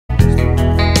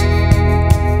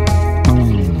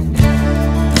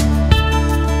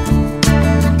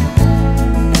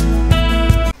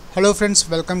Hello friends,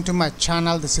 welcome to my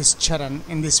channel. This is Charan.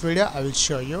 In this video I will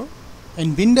show you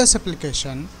in Windows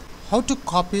application how to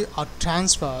copy or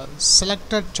transfer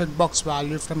selected checkbox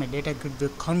value from a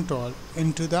datagridview control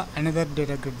into the another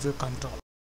datagridview control.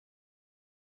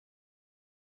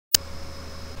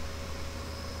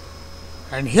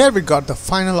 And here we got the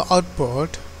final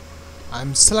output.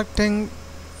 I'm selecting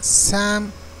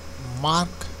Sam, Mark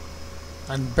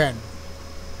and Ben.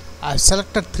 I've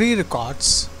selected 3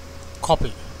 records.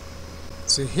 Copy.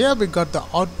 So here we got the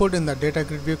output in the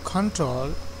datagridview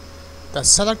control. The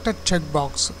selected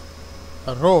checkbox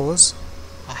rows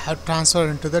I have transferred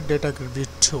into the datagridview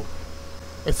 2.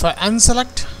 If I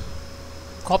unselect,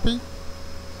 copy,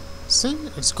 see,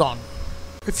 it's gone.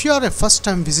 If you are a first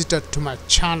time visitor to my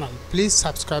channel, please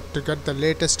subscribe to get the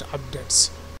latest updates.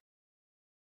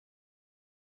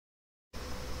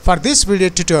 For this video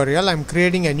tutorial, I am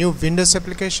creating a new Windows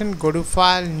application. Go to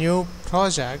File, New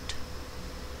Project.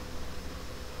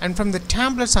 And from the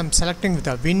templates, I'm selecting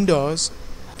the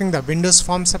Windows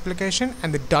Forms application,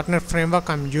 and the .NET framework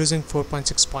I'm using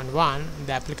 4.6.1.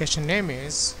 The application name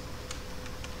is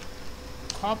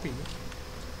copy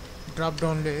drop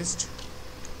down list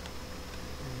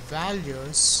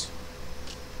values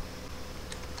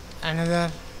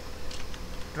another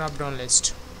drop down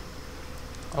list.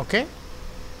 Okay.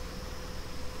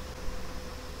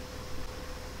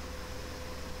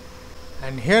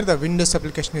 And here the Windows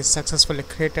application is successfully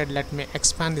created. Let me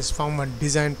expand this form on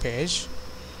design page.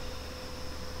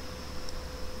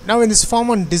 Now in this form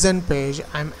on design page,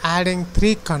 I'm adding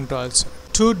 3 controls,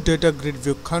 2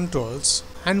 datagridview controls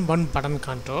and 1 button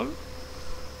control.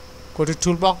 Go to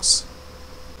Toolbox.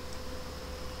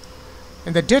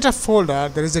 In the data folder,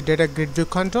 there is a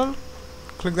datagridview control.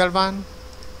 Click that one.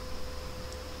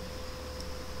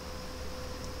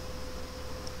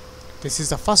 This is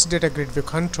the first datagridview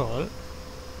control.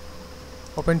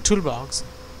 Open Toolbox.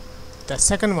 The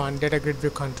second one,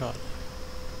 datagridview control.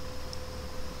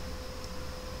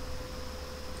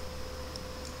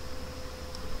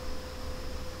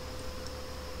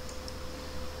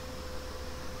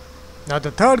 Now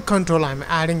the third control, I'm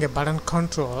adding a button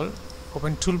control.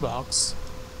 Open Toolbox.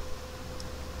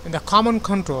 In the common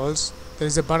controls, there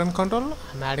is a button control.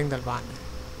 I'm adding that one.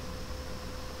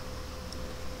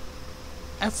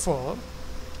 F4.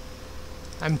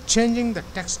 I'm changing the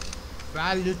text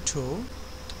value to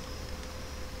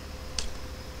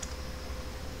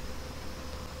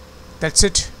that's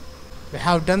it. We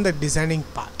have done the designing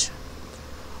part.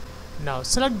 Now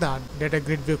select the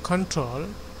datagridview control.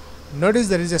 Notice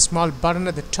there is a small button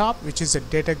at the top which is a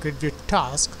datagridview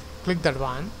task. Click that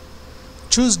one.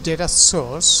 Choose data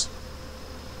source.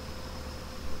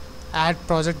 Add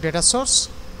project data source.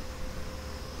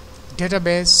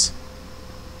 Database.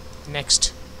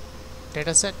 Next.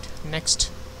 Dataset.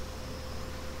 Next.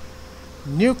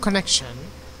 New connection.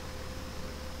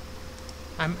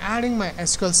 I'm adding my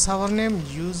SQL server name,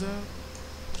 user.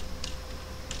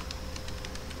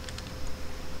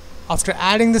 After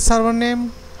adding the server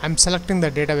name, I'm selecting the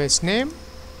database name,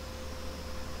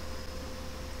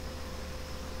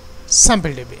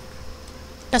 SampleDB.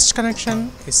 Test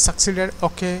connection is succeeded.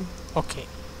 Okay.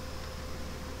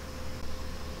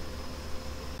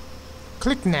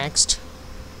 Click next.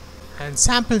 And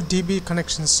SampleDB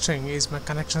connection string is my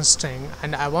connection string,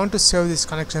 and I want to save this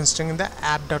connection string in the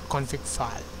app.config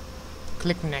file.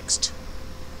 Click next.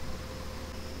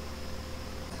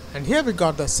 And here we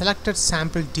got the selected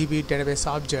SampleDB database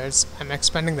objects. I'm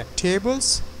expanding the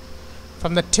tables.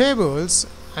 From the tables,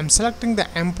 I'm selecting the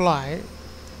employee.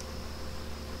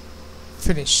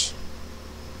 Finish.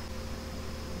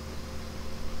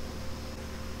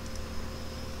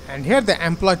 And here the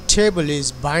employee table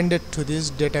is binded to this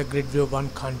datagridview 1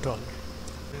 control.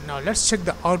 Now let's check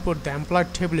the output. The employee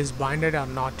table is binded or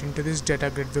not into this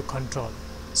datagridview control.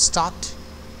 Start.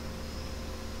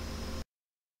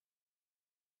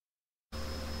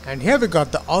 And here we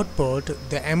got the output.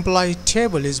 The employee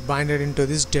table is binded into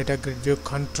this datagridview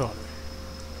control.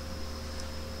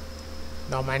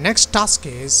 Now my next task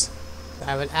is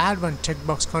I will add 1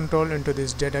 checkbox control into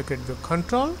this datagridview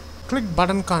control. Click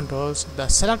button controls. The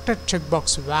selected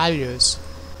checkbox values,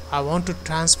 I want to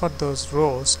transfer those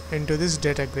rows into this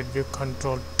datagridview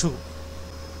control 2.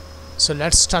 So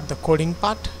let's start the coding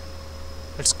part.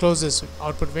 Let's close this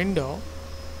output window.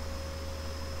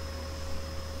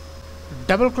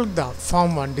 Double click the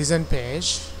form 1 design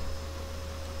page.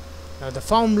 Now the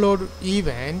form load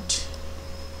event.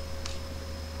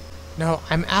 Now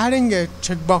I'm adding a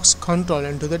checkbox control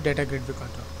into the datagridview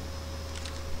control.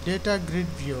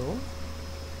 Datagridview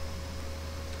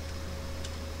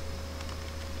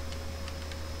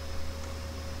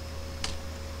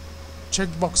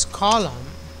checkbox column,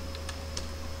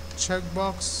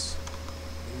 checkbox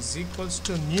is equals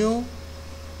to new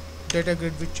data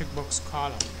grid with checkbox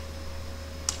column.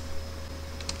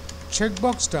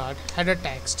 Checkbox dot header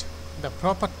text, the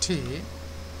property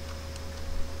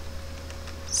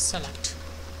select.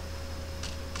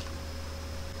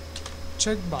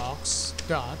 Checkbox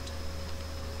dot,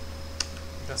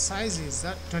 the size is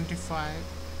 25.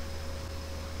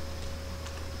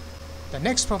 The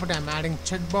next property I'm adding,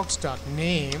 checkbox dot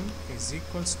name is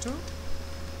equals to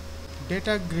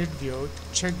data grid view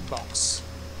checkbox.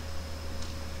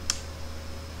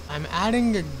 I'm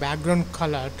adding a background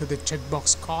color to the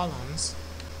checkbox columns.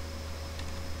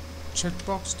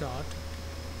 Checkbox dot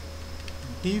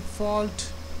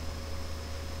default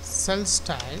cell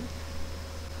style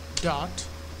dot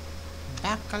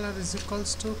back color is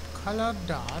equals to color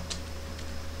dot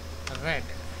red.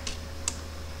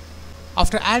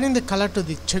 After adding the color to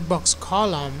the checkbox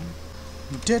column,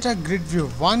 data grid view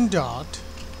 1 dot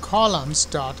columns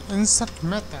dot insert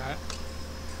method,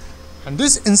 and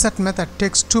this insert method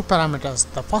takes two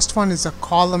parameters. The first one is a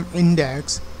column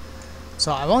index,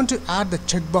 so I want to add the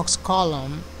checkbox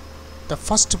column the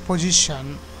first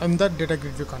position in the data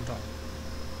grid view control.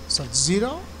 So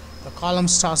 0, the column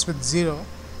starts with 0,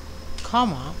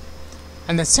 comma,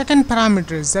 and the second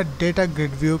parameter is the data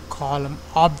grid view column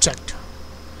object.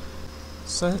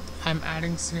 So I'm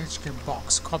adding chk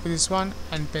box. Copy this one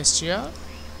and paste here.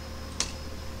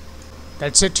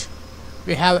 That's it.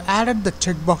 We have added the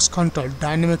checkbox control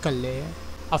dynamically.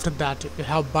 After that, we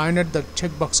have binded the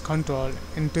checkbox control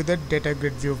into the data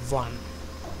grid view 1.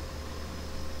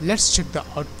 Let's check the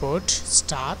output.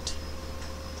 Start.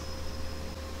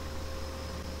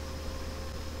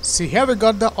 See, here we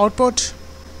got the output.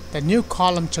 The new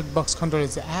column checkbox control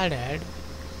is added.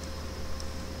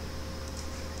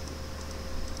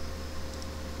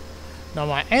 Now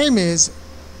my aim is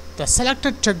the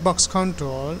selected checkbox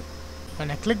control. When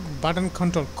I click button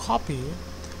control copy,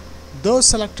 those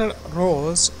selected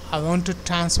rows I want to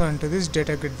transfer into this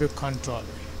data grid view control.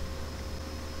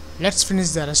 Let's finish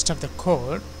the rest of the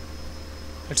code.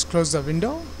 Let's close the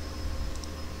window.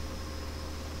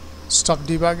 Stop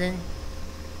debugging.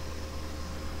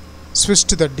 Switch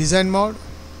to the design mode.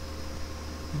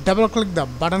 Double click the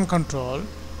button control.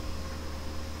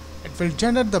 It will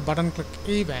generate the button click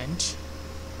event.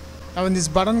 Now in this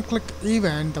button click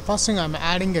event, the first thing I'm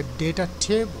adding a data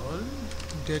table.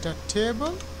 Data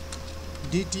table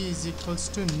dt is equals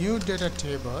to new data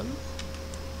table.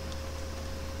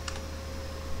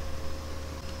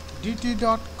 dt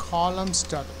dot columns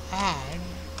dot add.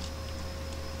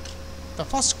 The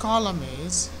first column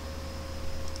is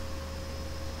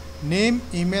name,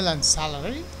 email and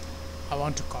salary. I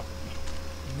want to copy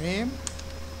name,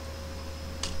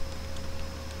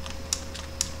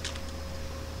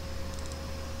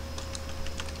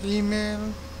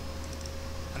 email,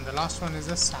 and the last one is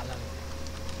the salary.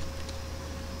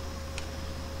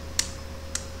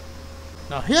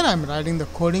 Now here I am writing the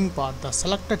coding part, the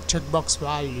selected checkbox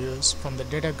values from the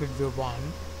data grid view 1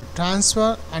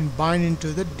 transfer and bind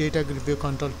into the data grid view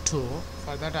control 2.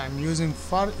 For that I am using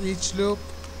for each loop.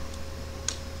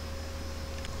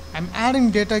 I am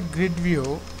adding data grid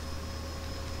view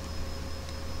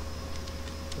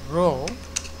row.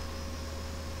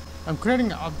 I am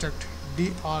creating an object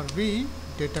drv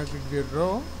data grid view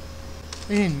row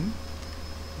in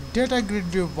data grid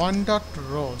view 1 dot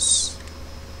rows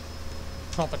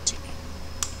property.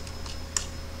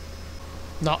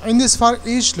 Now in this for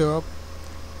each loop,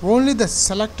 only the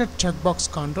selected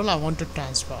checkbox control I want to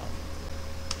transfer.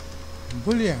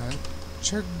 Boolean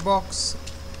checkbox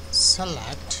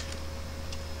select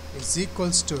is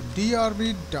equals to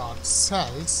drv dot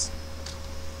cells.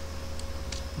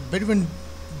 Between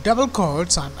double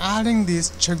quotes, I'm adding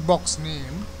this checkbox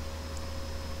name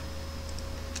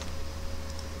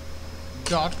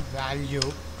dot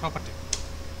value property.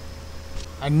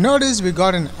 And notice we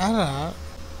got an error,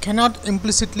 cannot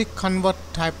implicitly convert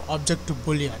type object to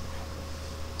boolean.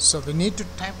 So we need to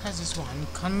typecast this one,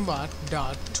 convert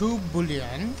dot to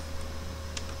boolean.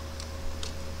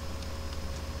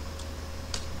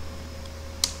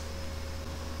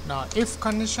 Now if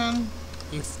condition,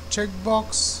 if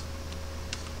checkbox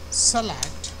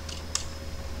select.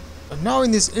 Now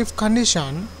in this if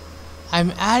condition, I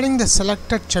am adding the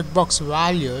selected checkbox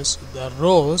values, the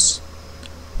rows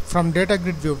from data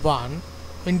grid view 1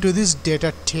 into this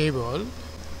data table.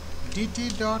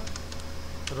 dt dot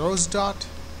rows dot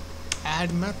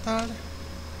add method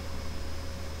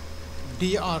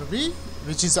drv,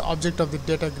 which is the object of the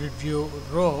data grid view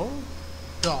row,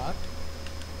 dot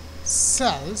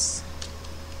cells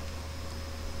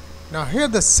Now here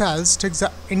the cells takes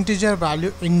the integer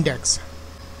value index.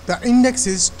 The index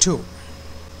is 2.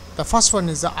 The first one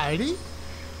is the ID,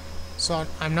 so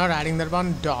I'm not adding that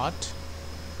one. Dot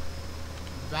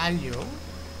value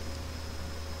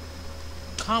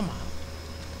comma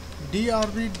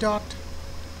drv dot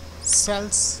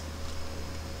cells.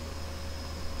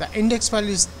 The index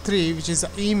value is 3, which is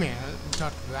the email.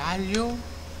 Dot value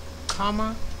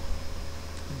comma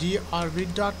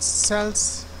drv dot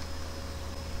cells.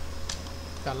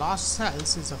 The last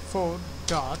cells is a 4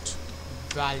 dot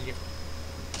value.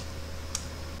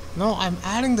 Now I'm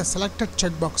adding the selected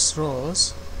checkbox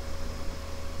rows.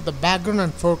 The background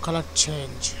and forecolor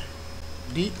change.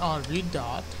 drv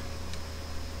dot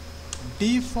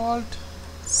default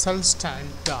cell style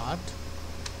dot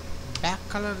back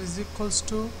color is equals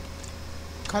to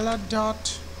color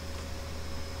dot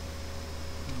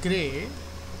gray.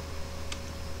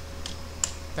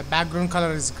 The background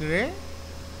color is gray,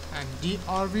 and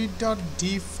drv dot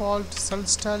default cell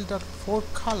style dot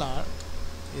forecolor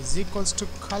is equals to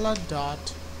color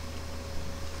dot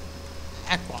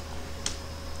aqua.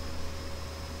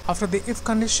 After the if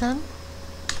condition,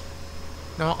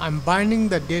 now I'm binding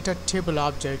the data table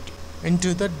object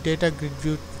into the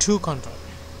datagridview 2 control.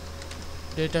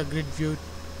 Datagridview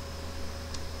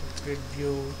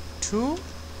 2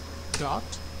 dot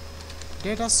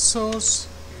data source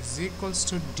is equals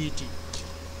to dt.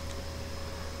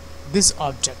 This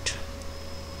object.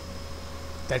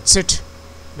 That's it.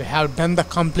 We have done the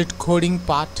complete coding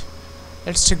part.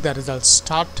 Let's check the results.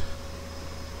 Start.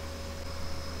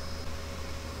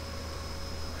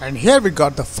 And here we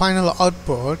got the final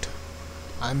output.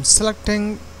 I'm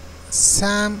selecting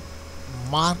Sam,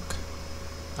 Mark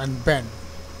and Ben.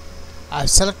 I've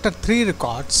selected 3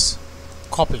 records.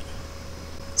 Copy.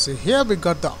 So here we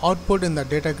got the output in the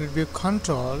datagridview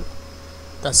control.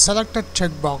 The selected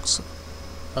checkbox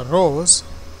rows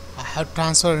I have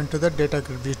transferred into the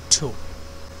datagridview 2.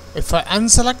 If I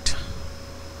unselect,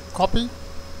 copy,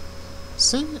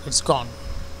 see, it's gone.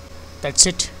 That's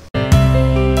it.